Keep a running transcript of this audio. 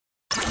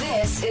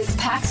This is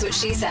Pax What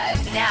She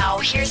Said. Now,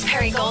 here's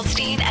Perry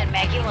Goldstein and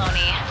Maggie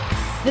Loney.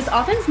 This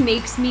offense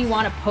makes me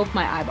want to poke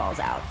my eyeballs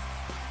out.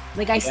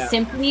 Like, I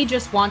simply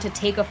just want to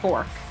take a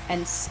fork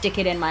and stick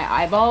it in my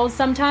eyeballs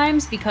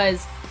sometimes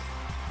because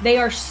they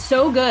are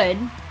so good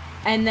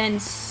and then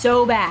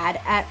so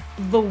bad at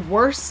the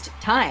worst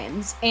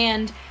times.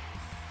 And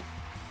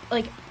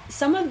like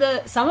some of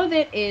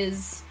it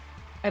is,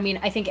 I mean,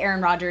 I think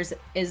Aaron Rodgers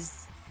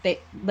is, they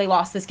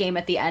lost this game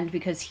at the end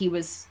because he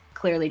was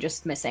clearly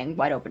just missing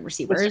wide open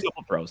receivers. A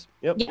couple throws.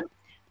 Yep. Yeah.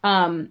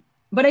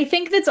 But I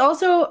think that's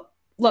also,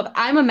 look,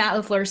 I'm a Matt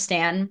LaFleur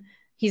stan.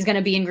 He's going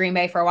to be in Green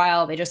Bay for a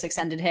while. They just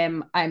extended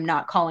him. I'm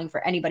not calling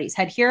for anybody's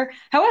head here.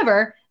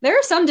 However, there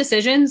are some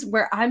decisions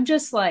where I'm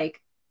just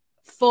like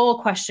full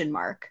question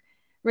mark,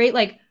 right?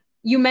 Like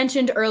you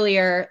mentioned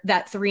earlier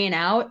that 3 and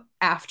out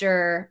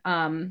after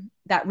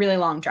that really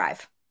long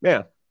drive.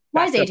 Yeah.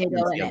 Why is AJ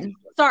Dillon in?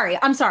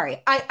 I'm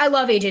sorry. I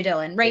love AJ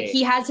Dillon, right?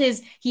 He has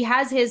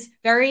his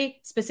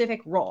very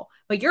specific role,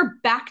 but you're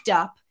backed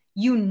up.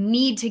 You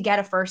need to get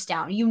a first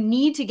down. You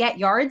need to get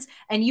yards,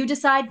 and you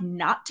decide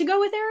not to go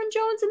with Aaron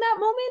Jones in that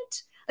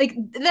moment.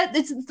 Like that,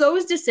 it's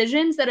those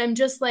decisions that I'm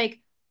just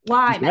like,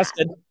 why?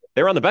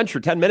 They were on the bench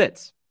for 10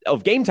 minutes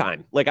of game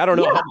time. Like, I don't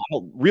know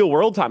how real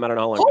world time. I don't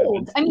know how long.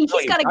 Cold. I mean,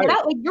 he's got to get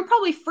out. Like, you're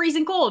probably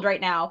freezing cold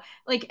right now.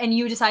 Like, and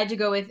you decide to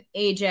go with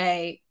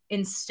AJ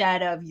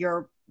instead of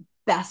your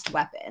best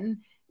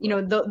weapon. You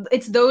know,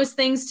 it's those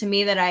things to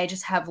me that I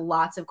just have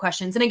lots of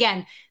questions. And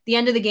again, the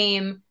end of the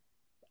game,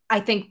 I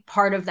think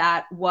part of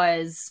that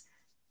was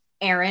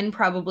Aaron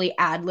probably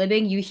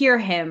ad-libbing. You hear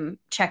him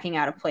checking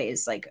out of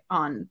plays like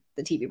on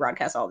the TV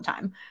broadcast all the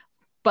time.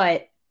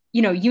 But,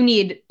 you know,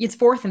 it's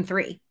 4th and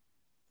 3.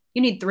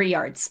 You need 3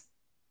 yards.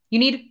 You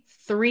need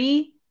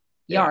 3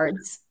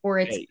 yards or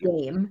it's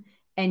game.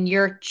 And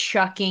you're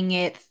chucking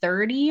it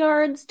 30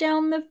 yards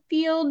down the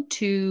field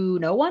to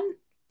no one.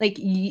 Like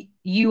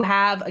you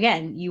have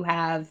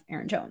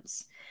Aaron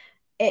Jones.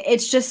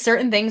 It's just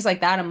certain things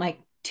like that. I'm like,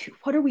 dude,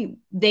 what are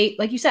they,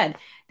 like you said,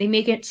 they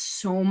make it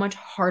so much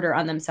harder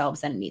on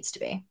themselves than it needs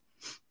to be.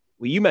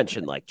 Well, you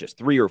mentioned like just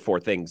 3 or 4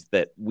 things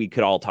that we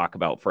could all talk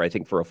about for a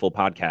full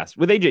podcast.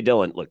 With AJ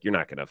Dillon, look, you're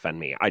not going to offend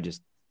me.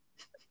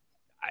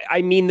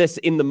 I mean this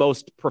in the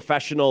most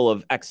professional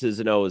of X's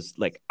and O's.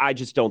 Like, I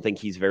just don't think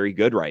he's very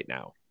good right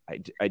now.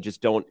 I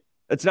just don't.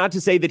 It's not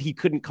to say that he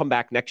couldn't come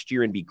back next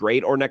year and be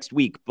great or next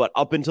week, but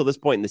up until this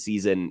point in the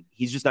season,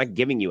 he's just not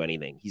giving you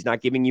anything. He's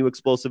not giving you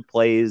explosive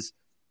plays.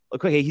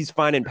 Okay, he's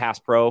fine in pass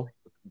pro.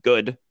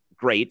 Good,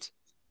 great.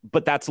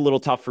 But that's a little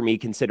tough for me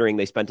considering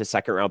they spent a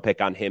 2nd round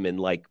pick on him in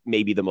like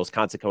maybe the most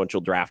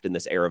consequential draft in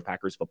this era of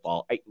Packers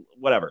football.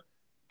 Whatever.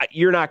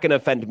 You're not going to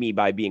offend me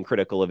by being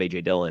critical of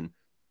AJ Dillon.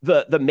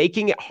 The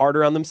making it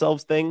harder on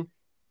themselves thing.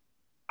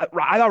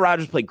 I thought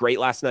Rodgers played great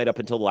last night up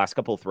until the last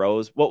couple of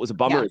throws. What was a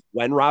bummer is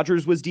when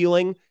Rodgers was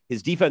dealing,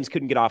 his defense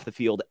couldn't get off the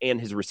field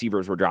and his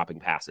receivers were dropping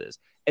passes.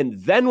 And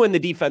then when the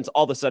defense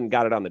all of a sudden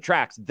got it on the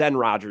tracks, then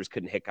Rodgers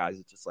couldn't hit guys.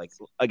 It's just like,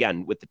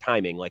 again, with the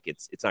timing, like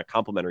it's not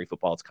complimentary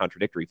football, it's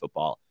contradictory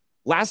football.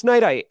 Last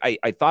night,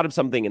 I thought of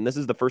something, and this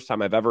is the first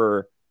time I've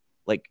ever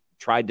like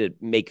tried to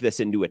make this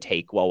into a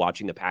take while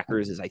watching the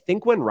Packers, is I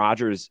think when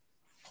Rodgers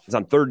is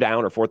on 3rd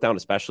down or 4th down,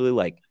 especially,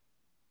 like,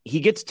 he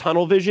gets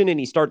tunnel vision and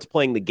he starts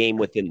playing the game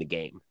within the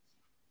game.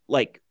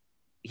 Like,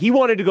 he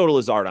wanted to go to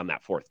Lazard on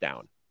that 4th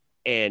down.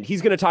 And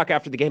he's going to talk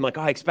after the game like,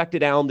 I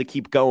expected Allen to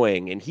keep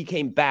going. And he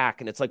came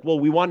back. And it's like, well,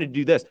 we wanted to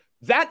do this.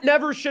 That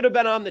never should have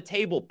been on the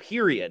table,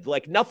 period.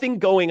 Like, nothing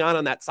going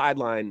on that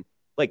sideline.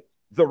 Like,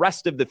 the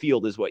rest of the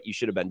field is what you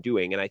should have been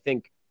doing. And I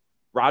think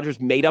Rodgers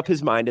made up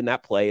his mind in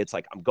that play. It's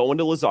like, I'm going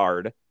to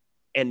Lazard,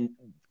 and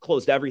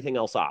closed everything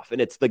else off.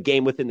 And it's the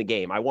game within the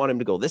game. I want him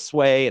to go this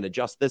way and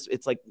adjust this.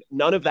 It's like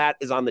none of that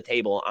is on the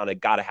table on a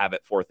gotta have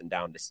it 4th and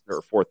down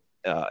or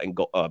 4th and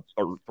go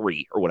or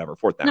 3 or whatever,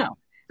 4th down. No,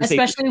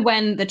 especially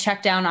when the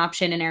check down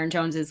option in Aaron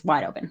Jones is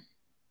wide open.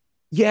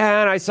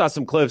 Yeah, and I saw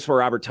some clips where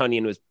Robert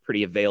Tonyan was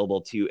pretty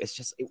available too. It's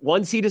just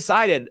once he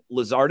decided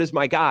Lazard is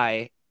my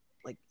guy,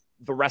 like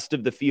the rest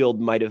of the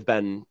field might have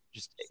been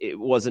just, it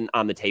wasn't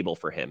on the table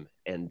for him.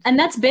 And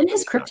that's been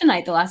his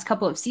kryptonite the last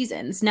couple of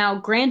seasons. Now,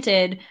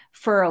 granted,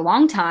 for a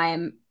long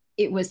time,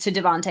 it was to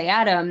Davante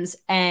Adams,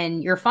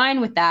 and you're fine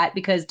with that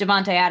because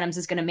Davante Adams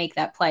is going to make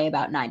that play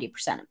about 90%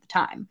 of the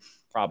time.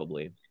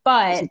 Probably.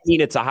 But doesn't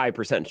mean it's a high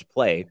percentage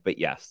play, but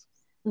yes.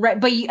 Right.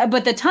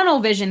 But the tunnel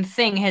vision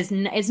thing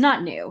is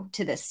not new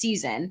to this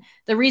season.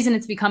 The reason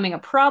it's becoming a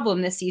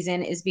problem this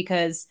season is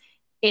because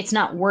it's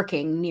not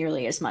working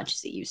nearly as much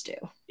as it used to.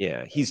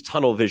 Yeah, he's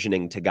tunnel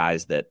visioning to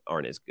guys that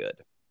aren't as good.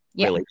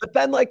 Yeah. Really. But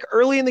then like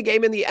early in the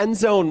game in the end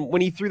zone,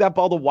 when he threw that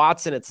ball to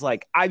Watson, it's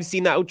like, I've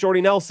seen that with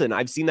Jordy Nelson.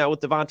 I've seen that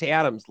with Davante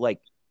Adams. Like,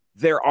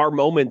 there are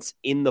moments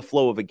in the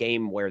flow of a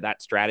game where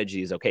that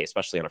strategy is okay,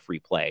 especially on a free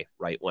play,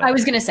 right? When I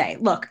was going to say,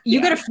 look, you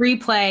get a free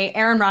play.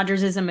 Aaron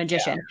Rodgers is a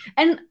magician. Yeah.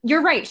 And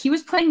you're right. He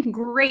was playing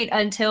great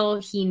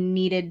until he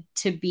needed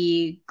to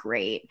be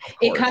great.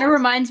 It kind of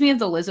reminds me of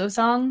the Lizzo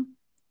song,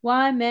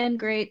 Why Men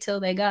Great Till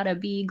They Gotta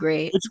Be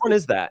Great. Which one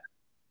is that?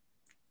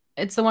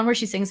 It's the one where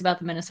she sings about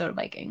the Minnesota Is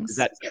Vikings.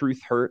 that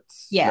Truth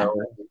Hurts? Yeah. No?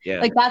 Yeah.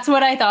 Like, that's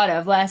what I thought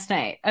of last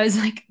night. I was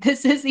like,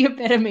 this is the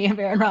epitome of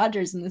Aaron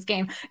Rodgers in this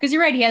game. Because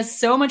you're right, he has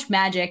so much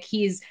magic.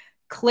 He's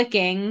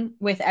clicking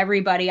with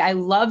everybody. I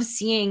love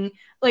seeing,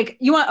 like,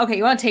 you want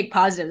to take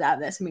positives out of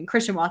this. I mean,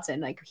 Christian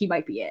Watson, like, he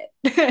might be it.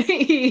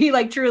 he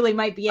like truly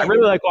might be it. I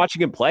really like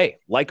watching him play.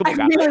 Likable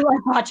guy. I really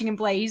like watching him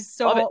play. He's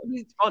fun.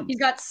 He's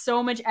got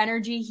so much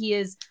energy. He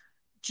is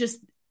just,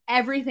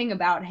 everything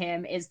about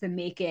him is the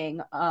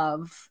making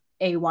of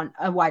a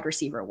wide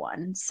receiver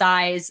one.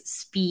 Size,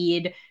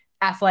 speed,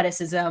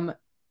 athleticism,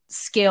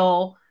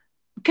 skill,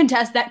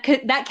 contest that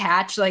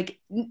catch. Like,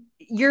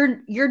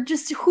 you're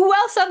just, who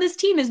else on this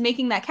team is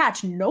making that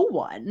catch? No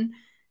one.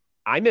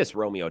 I miss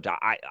Romeo.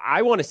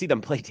 I want to see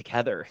them play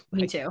together.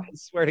 Me too. I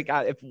swear to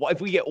God,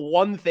 if we get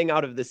one thing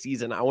out of the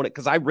season, I want it,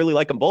 because I really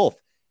like them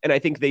both, and I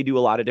think they do a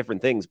lot of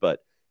different things. But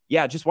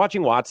yeah, just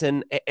watching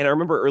Watson, and I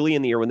remember early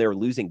in the year when they were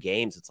losing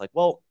games, it's like,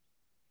 well,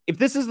 if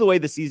this is the way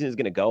the season is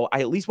going to go, I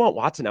at least want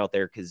Watson out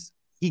there because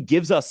he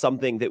gives us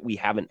something that we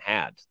haven't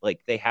had. Like,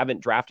 they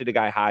haven't drafted a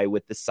guy high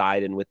with the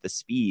side and with the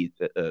speed,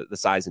 the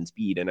size and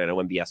speed. And I know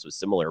MBS was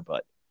similar,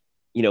 but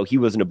he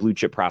wasn't a blue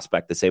chip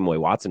prospect the same way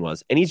Watson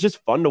was. And he's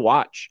just fun to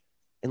watch.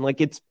 And like,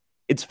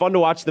 it's fun to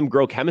watch them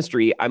grow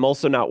chemistry. I'm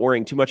also not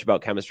worrying too much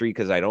about chemistry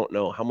because I don't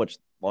know how much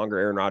longer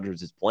Aaron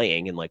Rodgers is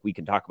playing. And like, we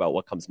can talk about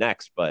what comes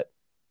next, but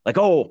like,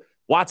 oh,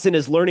 Watson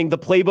is learning the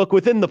playbook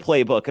within the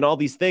playbook and all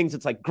these things.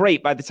 It's like,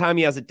 great. By the time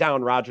he has it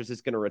down, Rodgers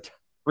is going to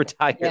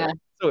retire. Yeah.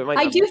 So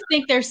I do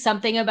think there's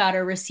something about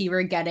a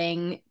receiver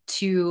getting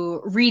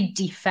to read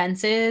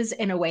defenses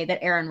in a way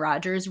that Aaron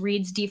Rodgers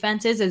reads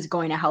defenses is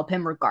going to help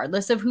him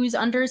regardless of who's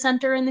under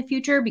center in the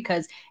future,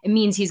 because it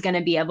means he's going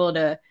to be able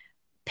to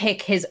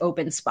pick his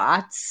open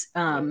spots.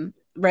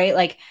 Right.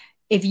 Like,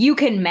 if you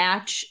can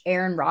match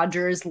Aaron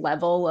Rodgers'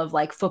 level of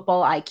like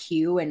football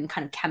IQ and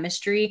kind of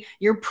chemistry,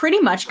 you're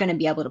pretty much going to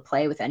be able to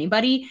play with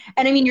anybody.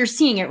 And I mean, you're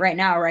seeing it right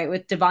now, right?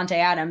 With Devontae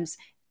Adams,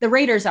 the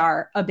Raiders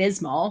are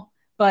abysmal,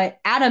 but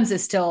Adams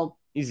is still,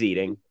 he's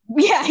eating.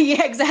 Yeah,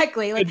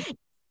 exactly. Like,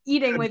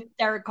 eating with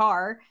Derek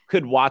Carr.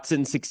 Could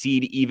Watson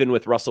succeed even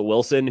with Russell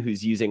Wilson,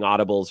 who's using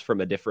audibles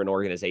from a different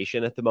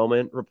organization at the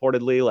moment,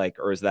 reportedly? Like,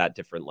 or is that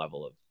different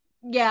level of?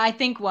 Yeah, I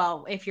think,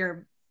 well, if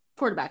your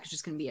quarterback is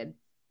just going to be an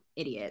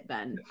idiot,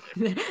 then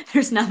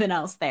there's nothing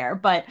else there.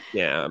 But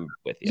yeah, I'm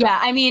with you. Yeah,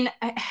 I mean,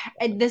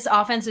 this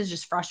offense is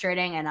just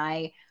frustrating, and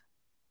I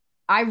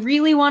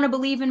really want to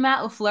believe in Matt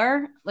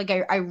LaFleur. Like,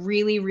 I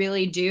really,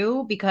 really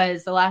do,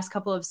 because the last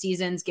couple of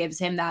seasons gives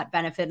him that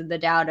benefit of the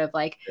doubt of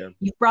like,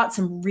 you've brought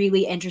some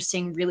really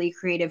interesting, really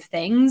creative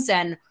things,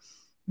 and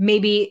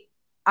maybe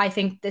I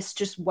think this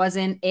just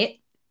wasn't it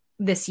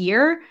this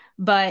year,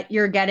 but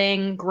you're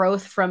getting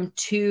growth from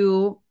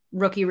 2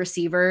 rookie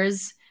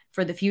receivers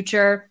for the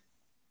future.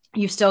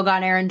 You've still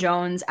got Aaron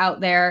Jones out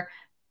there.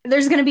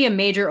 There's going to be a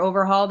major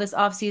overhaul this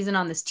offseason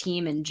on this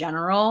team in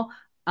general.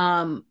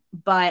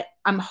 But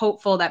I'm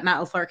hopeful that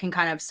Matt LaFleur can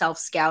kind of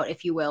self-scout,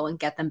 if you will, and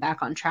get them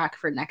back on track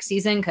for next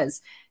season,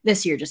 because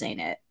this year just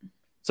ain't it.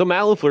 So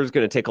Matt LaFleur is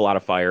going to take a lot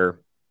of fire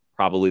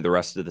probably the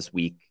rest of this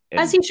week.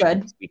 As he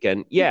should. This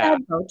weekend. Yeah.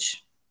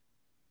 Coach.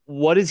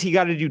 What has he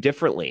got to do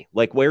differently?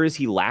 Like, where is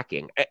he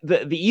lacking?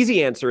 The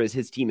easy answer is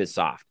his team is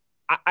soft.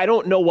 I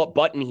don't know what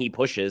button he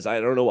pushes.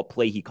 I don't know what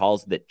play he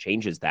calls that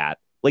changes that.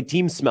 Like,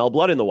 teams smell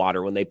blood in the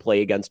water when they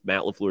play against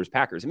Matt LaFleur's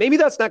Packers. Maybe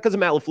that's not because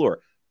of Matt LaFleur,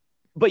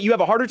 but you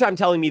have a harder time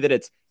telling me that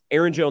it's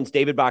Aaron Jones,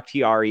 David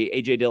Bakhtiari,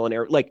 AJ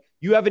Dillon. Like,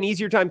 you have an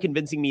easier time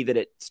convincing me that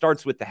it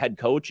starts with the head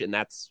coach, and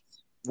that's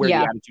where the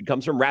attitude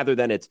comes from, rather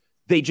than it's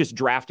they just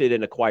drafted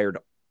and acquired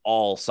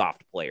all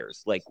soft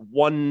players, like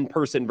one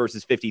person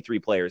versus 53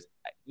 players,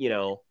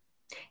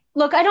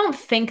 Look, I don't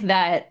think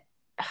that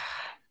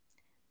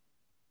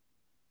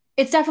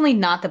it's definitely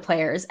not the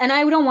players. And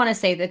I don't want to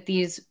say that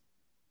these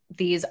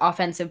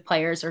offensive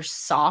players are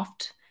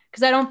soft,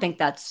 because I don't think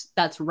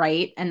that's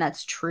right and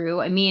that's true.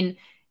 I mean,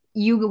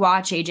 you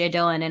watch AJ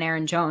Dillon and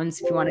Aaron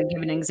Jones, if you want to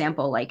give an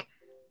example, like,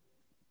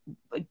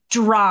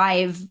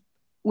 drive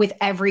with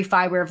every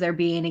fiber of their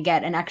being to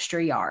get an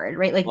extra yard,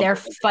 right? Like, they're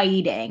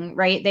fighting,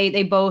 right?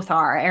 They both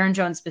are. Aaron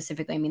Jones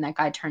specifically, I mean, that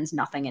guy turns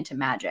nothing into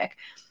magic.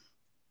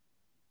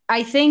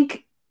 I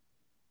think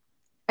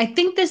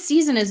this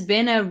season has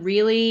been a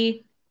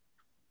really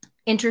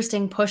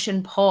interesting push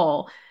and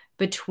pull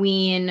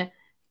between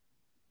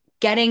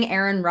getting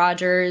Aaron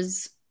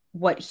Rodgers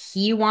what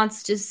he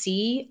wants to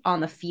see on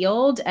the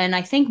field. And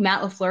I think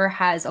Matt LaFleur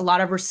has a lot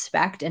of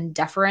respect and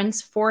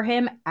deference for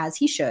him, as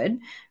he should,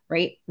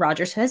 right?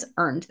 Rodgers has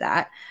earned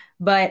that.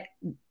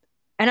 And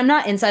I'm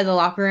not inside the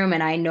locker room,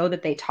 and I know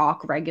that they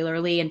talk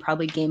regularly and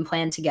probably game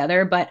plan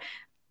together, but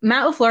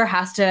Matt LaFleur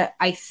has to,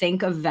 I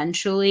think,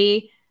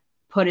 eventually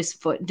put his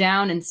foot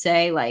down and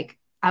say, like,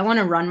 I want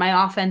to run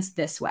my offense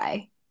this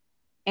way.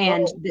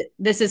 And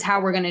this is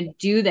how we're going to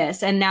do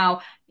this. And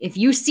now, if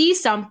you see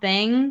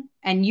something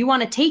and you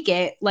want to take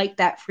it, like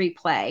that free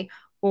play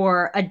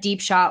or a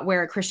deep shot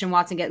where Christian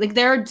Watson like,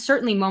 there are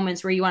certainly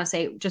moments where you want to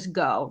say, just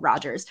go,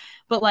 Rodgers.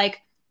 But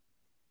like,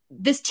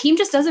 this team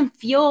just doesn't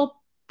feel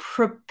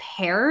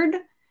prepared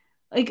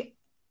like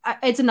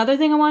it's another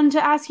thing I wanted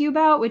to ask you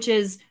about, which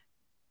is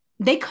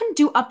they couldn't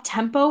do up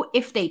tempo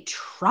if they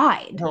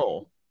tried.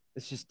 No,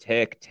 it's just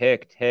tick,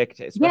 tick, tick,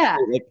 tick. Yeah.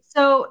 Especially like,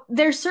 So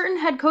there's certain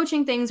head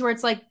coaching things where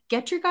it's like,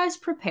 get your guys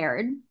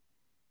prepared.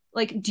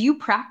 Like, do you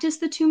practice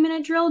the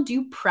 2-minute drill? Do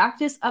you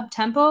practice up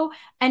tempo?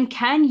 And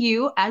can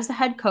you, as the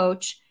head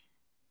coach,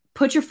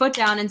 put your foot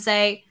down and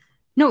say,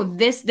 no,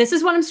 this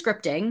is what I'm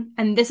scripting,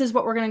 and this is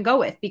what we're gonna go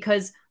with,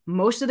 because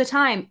most of the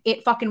time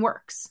it fucking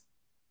works.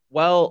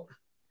 well,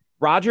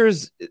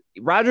 Rodgers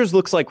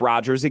looks like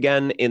Rodgers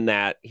again in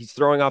that he's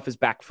throwing off his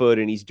back foot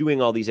and he's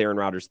doing all these Aaron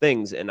Rodgers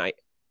things. And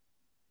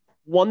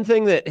one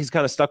thing that has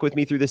kind of stuck with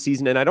me through this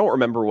season, and I don't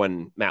remember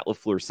when Matt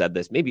LaFleur said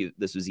this, maybe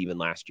this was even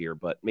last year,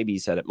 but maybe he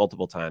said it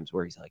multiple times,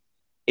 where he's like,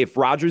 if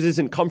Rodgers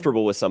isn't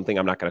comfortable with something,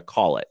 I'm not going to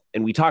call it.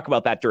 And we talk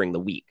about that during the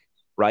week,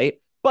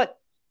 right? But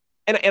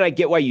and I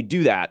get why you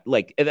do that.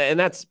 Like, and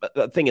that's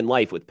a thing in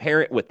life with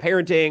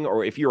parenting,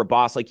 or if you're a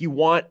boss, like you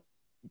want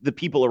the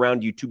people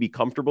around you to be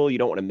comfortable. You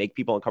don't want to make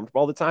people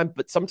uncomfortable all the time,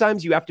 but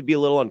sometimes you have to be a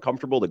little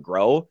uncomfortable to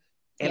grow.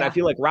 And I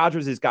feel like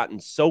Rodgers has gotten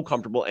so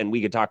comfortable, and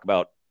we could talk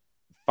about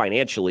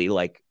financially,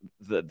 like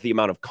the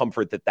amount of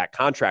comfort that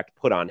contract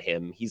put on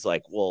him. He's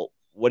like, well,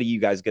 what are you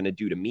guys going to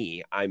do to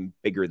me? I'm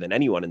bigger than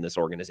anyone in this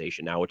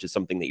organization now, which is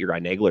something that your guy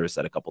Nagler has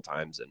said a couple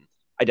times, and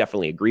I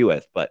definitely agree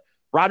with. But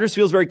Rodgers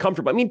feels very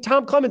comfortable. I mean,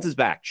 Tom Clements is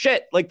back.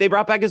 Shit, like they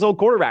brought back his old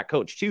quarterback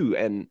coach too,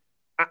 and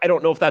I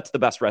don't know if that's the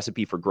best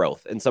recipe for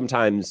growth. And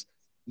sometimes,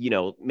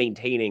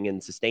 maintaining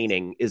and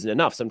sustaining isn't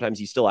enough. Sometimes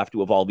you still have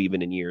to evolve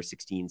even in year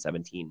 16,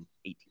 17,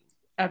 18.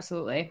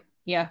 Absolutely.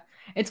 Yeah.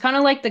 It's kind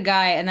of like the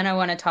guy, and then I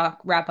want to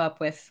wrap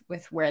up with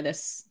where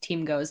this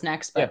team goes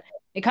next, but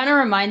it kind of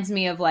reminds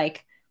me of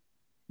like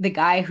the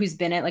guy who's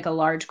been at like a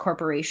large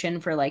corporation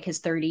for like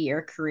his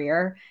 30-year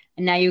career.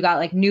 And now you got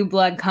like new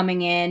blood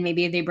coming in.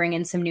 Maybe they bring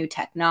in some new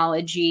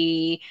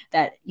technology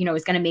that,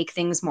 is going to make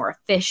things more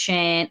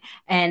efficient.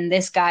 And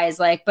this guy is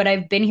like, but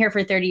I've been here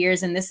for 30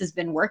 years and this has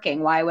been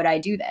working. Why would I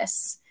do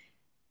this?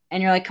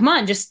 And you're like, come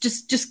on, just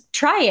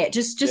try it.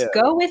 Just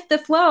go with the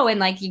flow. And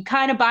like, he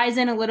kind of buys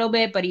in a little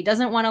bit, but he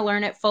doesn't want to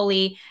learn it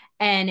fully.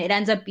 And it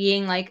ends up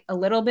being like a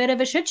little bit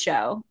of a shit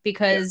show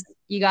because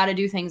you got to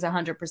do things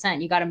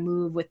 100%. You got to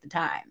move with the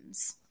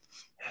times.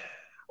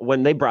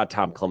 When they brought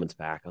Tom Clements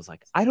back, I was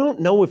like, I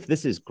don't know if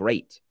this is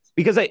great,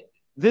 because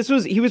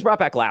he was brought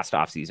back last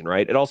offseason,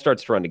 right? It all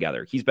starts to run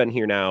together. He's been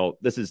here now.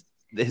 This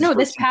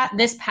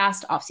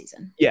past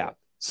offseason. Yeah.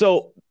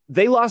 So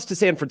they lost to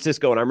San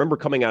Francisco. And I remember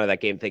coming out of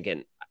that game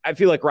thinking, I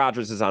feel like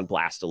Rodgers is on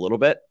blast a little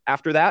bit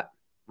after that,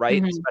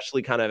 right? Mm-hmm.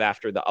 Especially kind of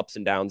after the ups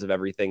and downs of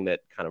everything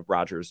that kind of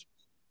Rodgers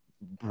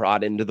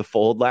brought into the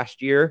fold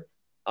last year,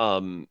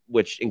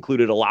 which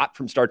included a lot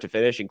from start to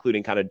finish,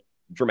 including kind of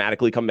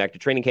dramatically coming back to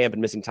training camp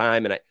and missing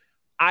time. And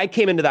I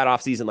came into that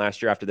offseason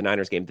last year after the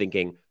Niners game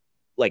thinking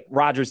like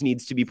Rodgers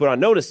needs to be put on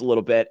notice a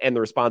little bit. And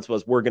the response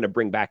was, we're going to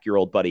bring back your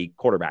old buddy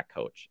quarterback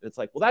coach. And it's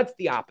like, well, that's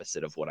the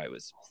opposite of what I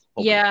was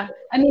hoping for.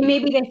 I mean,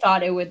 maybe they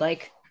thought it would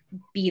like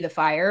be the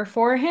fire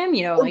for him,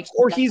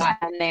 or he's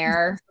in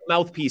there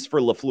mouthpiece for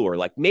LaFleur.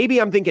 Like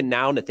maybe I'm thinking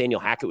now Nathaniel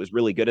Hackett was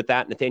really good at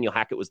that. Nathaniel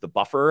Hackett was the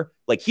buffer.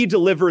 Like he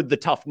delivered the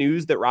tough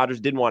news that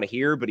Rodgers didn't want to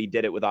hear, but he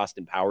did it with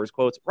Austin Powers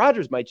quotes.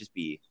 Rodgers might just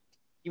be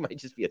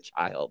a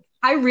child.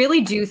 I really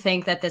do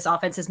think that this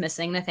offense is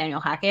missing Nathaniel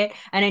Hackett.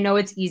 And I know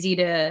it's easy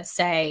to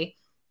say,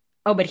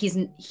 oh, but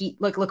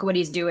look what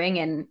he's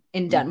doing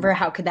in Denver.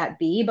 How could that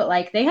be? But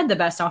like they had the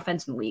best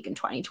offense in the league in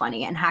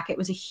 2020, and Hackett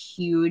was a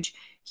huge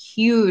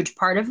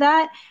part of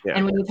that. Yeah.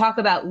 And when you talk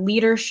about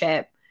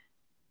leadership,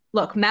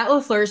 look, Matt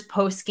LaFleur's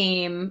post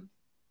game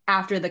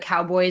after the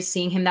Cowboys,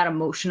 seeing him that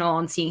emotional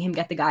and seeing him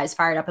get the guys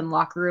fired up in the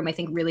locker room, I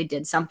think really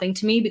did something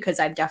to me, because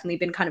I've definitely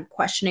been kind of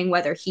questioning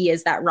whether he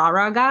is that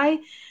rah-rah guy,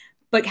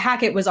 but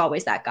Hackett was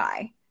always that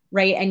guy,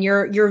 right? And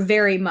you're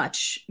very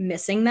much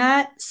missing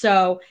that.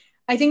 So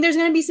I think there's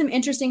going to be some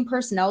interesting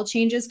personnel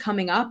changes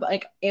coming up.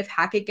 Like if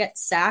Hackett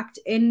gets sacked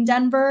in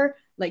Denver,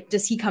 like,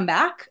 does he come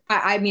back?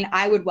 I mean,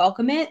 I would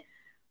welcome it.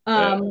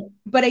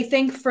 But I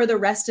think for the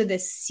rest of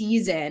this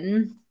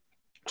season,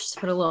 just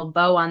put a little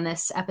bow on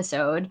this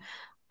episode.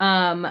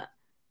 I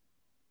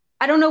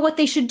don't know what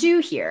they should do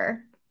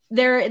here.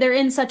 They're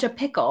in such a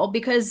pickle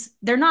because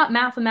they're not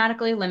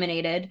mathematically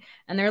eliminated,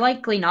 and they're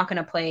likely not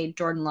going to play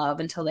Jordan Love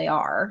until they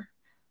are.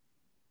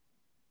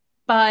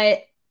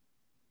 But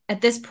at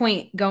this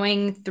point,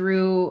 going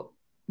through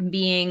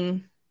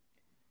being,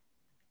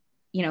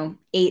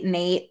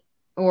 8-8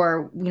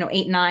 or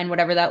 8-9,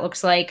 whatever that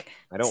looks like,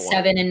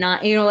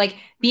 7-9, like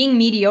being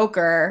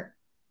mediocre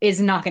is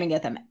not going to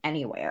get them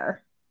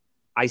anywhere.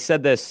 I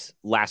said this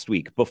last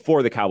week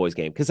before the Cowboys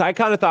game, because I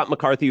kind of thought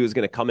McCarthy was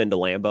going to come into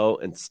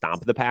Lambeau and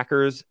stomp the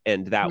Packers,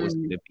 and that was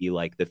going to be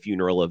like the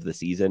funeral of the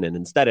season. And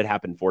instead it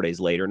happened 4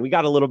 days later, and we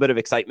got a little bit of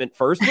excitement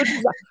first, which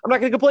I'm not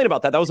going to complain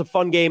about that. That was a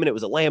fun game, and it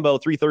was at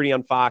Lambeau, 3:30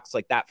 on Fox.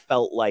 Like that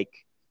felt like,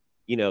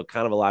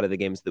 kind of a lot of the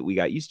games that we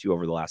got used to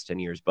over the last 10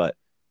 years. But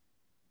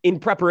in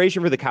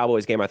preparation for the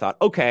Cowboys game, I thought,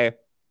 okay,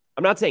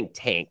 I'm not saying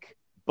tank,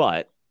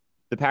 but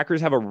the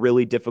Packers have a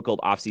really difficult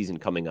offseason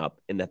coming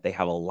up in that they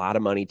have a lot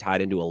of money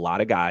tied into a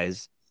lot of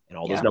guys, and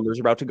all those numbers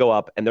are about to go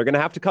up, and they're going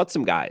to have to cut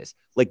some guys.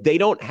 Like, they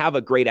don't have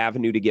a great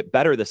avenue to get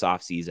better this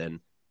offseason,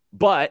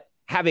 but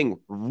having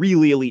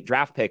really elite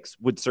draft picks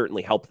would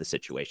certainly help the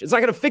situation. It's not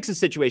going to fix the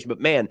situation,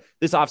 but man,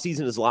 this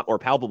offseason is a lot more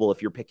palpable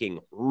if you're picking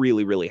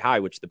really, really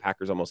high, which the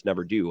Packers almost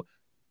never do.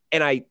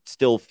 And I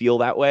still feel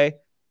that way.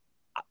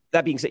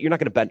 That being said, you're not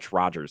going to bench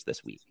Rodgers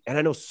this week. And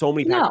I know so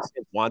many Packers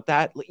fans want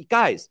that. Like,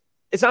 guys,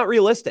 it's not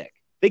realistic.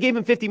 They gave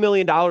him $50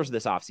 million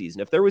this offseason.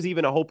 If there was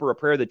even a hope or a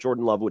prayer that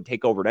Jordan Love would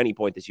take over at any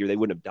point this year, they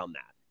wouldn't have done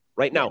that.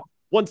 Right now,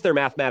 once they're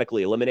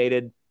mathematically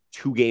eliminated,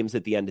 2 games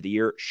at the end of the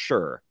year,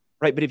 sure.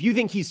 Right. But if you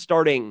think he's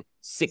starting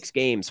 6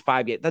 games,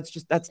 5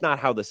 games, that's not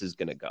how this is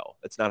going to go.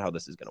 That's not how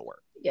this is going to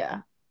work.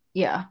 Yeah.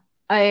 Yeah.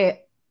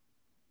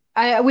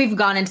 We've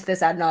gone into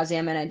this ad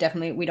nauseum,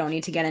 and we don't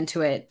need to get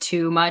into it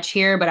too much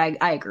here, but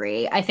I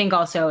agree. I think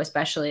also,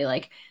 especially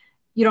like,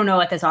 you don't know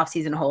what this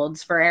offseason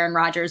holds for Aaron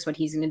Rodgers, what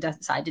he's going to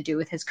decide to do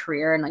with his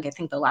career. And like, I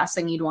think the last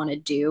thing you'd want to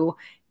do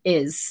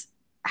is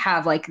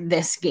have like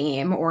this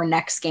game or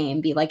next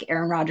game be like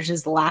Aaron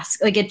Rodgers'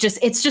 last, like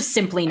it's just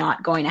simply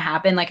not going to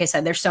happen. Like I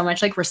said, there's so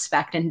much like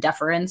respect and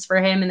deference for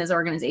him in this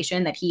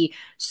organization that he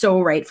so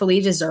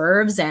rightfully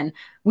deserves. And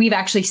we've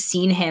actually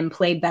seen him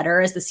play better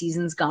as the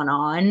season's gone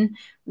on,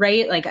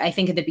 right? Like, I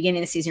think at the beginning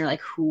of the season, you're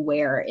like,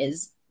 where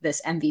is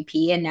this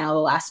MVP? And now the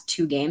last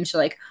 2 games,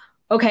 you're like,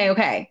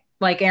 okay.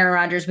 Like, Aaron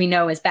Rodgers, we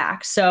know, is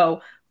back.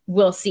 So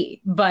we'll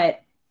see.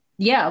 But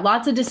yeah,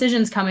 lots of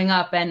decisions coming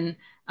up, and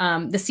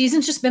the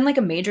season's just been like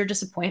a major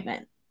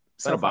disappointment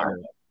so far.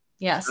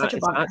 Yeah, such a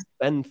bummer. It's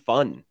not been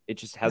fun. It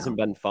just hasn't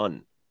been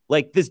fun.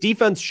 Like, this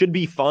defense should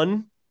be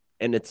fun,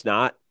 and it's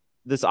not.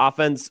 This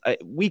offense,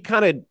 we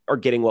kind of are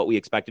getting what we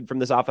expected from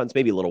this offense,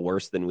 maybe a little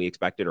worse than we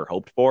expected or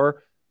hoped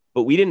for,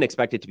 but we didn't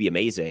expect it to be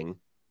amazing.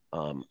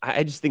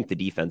 I just think the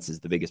defense is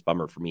the biggest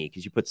bummer for me,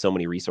 because you put so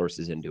many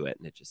resources into it,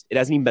 and it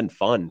hasn't even been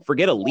fun.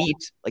 Forget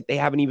elite. Like, they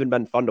haven't even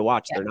been fun to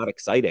watch. They're not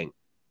exciting.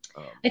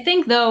 I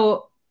think,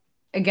 though,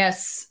 I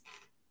guess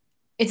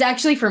it's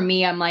actually, for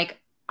me, I'm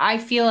like, I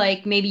feel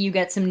like maybe you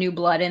get some new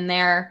blood in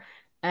there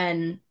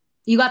and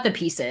you got the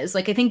pieces.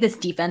 Like, I think this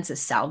defense is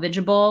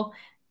salvageable.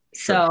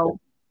 So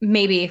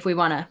maybe if we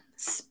want to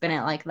spin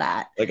it like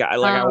that. I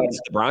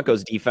watched the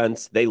Broncos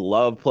defense. They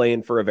love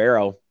playing for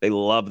Rivero. They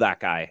love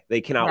that guy.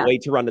 They cannot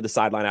wait to run to the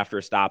sideline after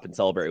a stop and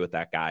celebrate with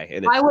that guy.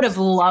 And I would have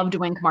loved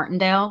Wink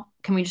Martindale.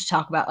 Can we just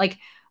talk about like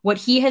what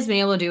he has been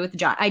able to do with the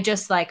John?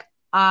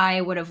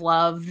 I would have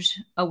loved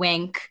a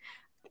Wink.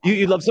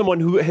 You love someone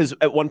who has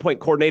at one point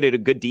coordinated a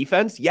good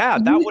defense. Yeah.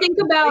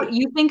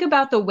 You think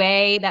about the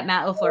way that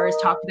Matt LaFleur has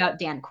talked about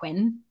Dan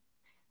Quinn,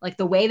 like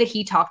the way that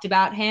he talked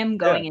about him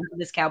going into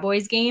this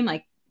Cowboys game.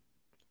 Like,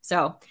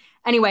 so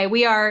anyway,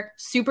 we are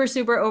super,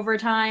 super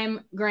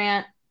overtime.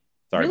 Grant,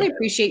 really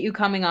appreciate you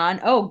coming on.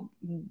 Oh,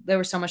 there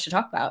was so much to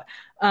talk about.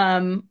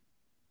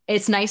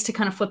 It's nice to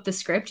kind of flip the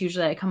script.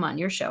 Usually I come on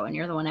your show and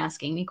you're the one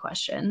asking me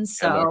questions.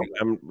 So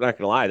I'm not going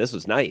to lie. This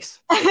was nice.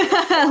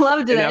 I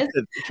loved it. I have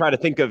to try to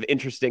think of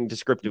interesting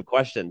descriptive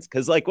questions.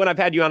 Cause like when I've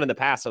had you on in the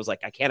past, I was like,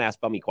 I can't ask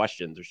bummy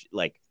questions or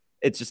like,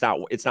 it's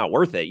not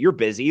worth it. You're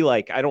busy.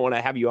 Like, I don't want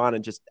to have you on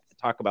and just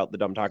talk about the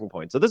dumb talking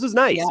points. So this was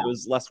nice. Yeah. It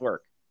was less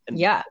work.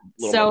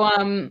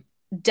 So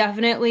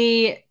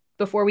definitely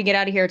before we get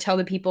out of here, tell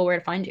the people where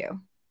to find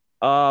you.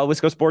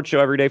 Wisco Sports Show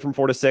every day from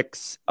 4 to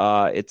 6.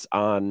 It's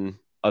on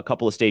a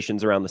couple of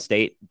stations around the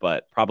state,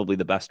 but probably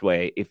the best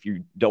way, if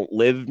you don't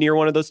live near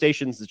one of those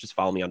stations, is just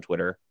follow me on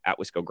Twitter at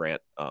Wisco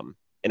Grant.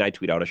 And I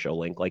tweet out a show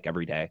link like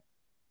every day.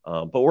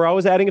 But we're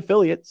always adding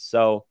affiliates.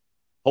 So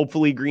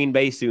hopefully Green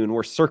Bay soon.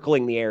 We're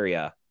circling the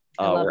area.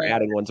 We're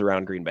adding ones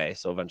around Green Bay.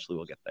 So eventually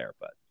we'll get there.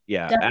 But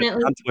yeah,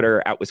 on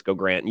Twitter at Wisco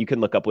Grant. You can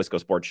look up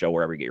Wisco Sports Show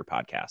wherever you get your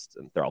podcasts,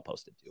 and they're all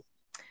posted too.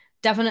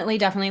 Definitely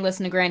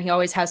listen to Grant. He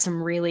always has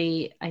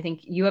I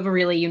think you have a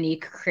really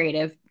unique,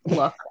 creative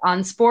look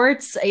on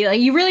sports.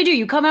 You really do.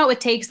 You come out with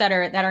takes that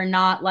are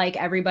not like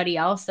everybody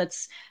else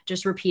that's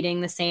just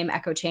repeating the same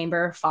echo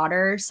chamber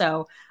fodder.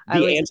 So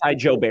the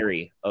anti-Joe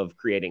Barry of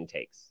creating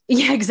takes.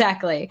 Yeah,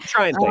 exactly.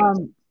 Trying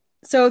things.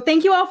 So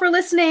thank you all for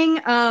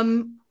listening.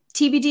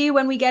 TBD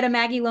when we get a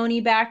Maggie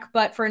Loney back,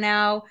 but for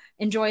now,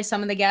 enjoy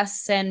some of the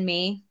guests and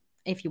me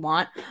if you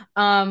want.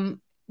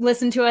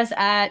 Listen to us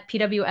at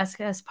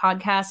PWSS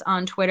Podcast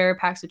on Twitter,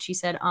 Pax What She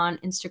Said on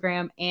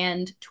Instagram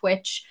and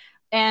Twitch.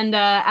 And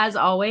as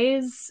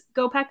always,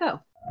 go Pack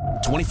Go.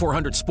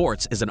 2400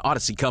 Sports is an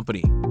Odyssey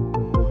company.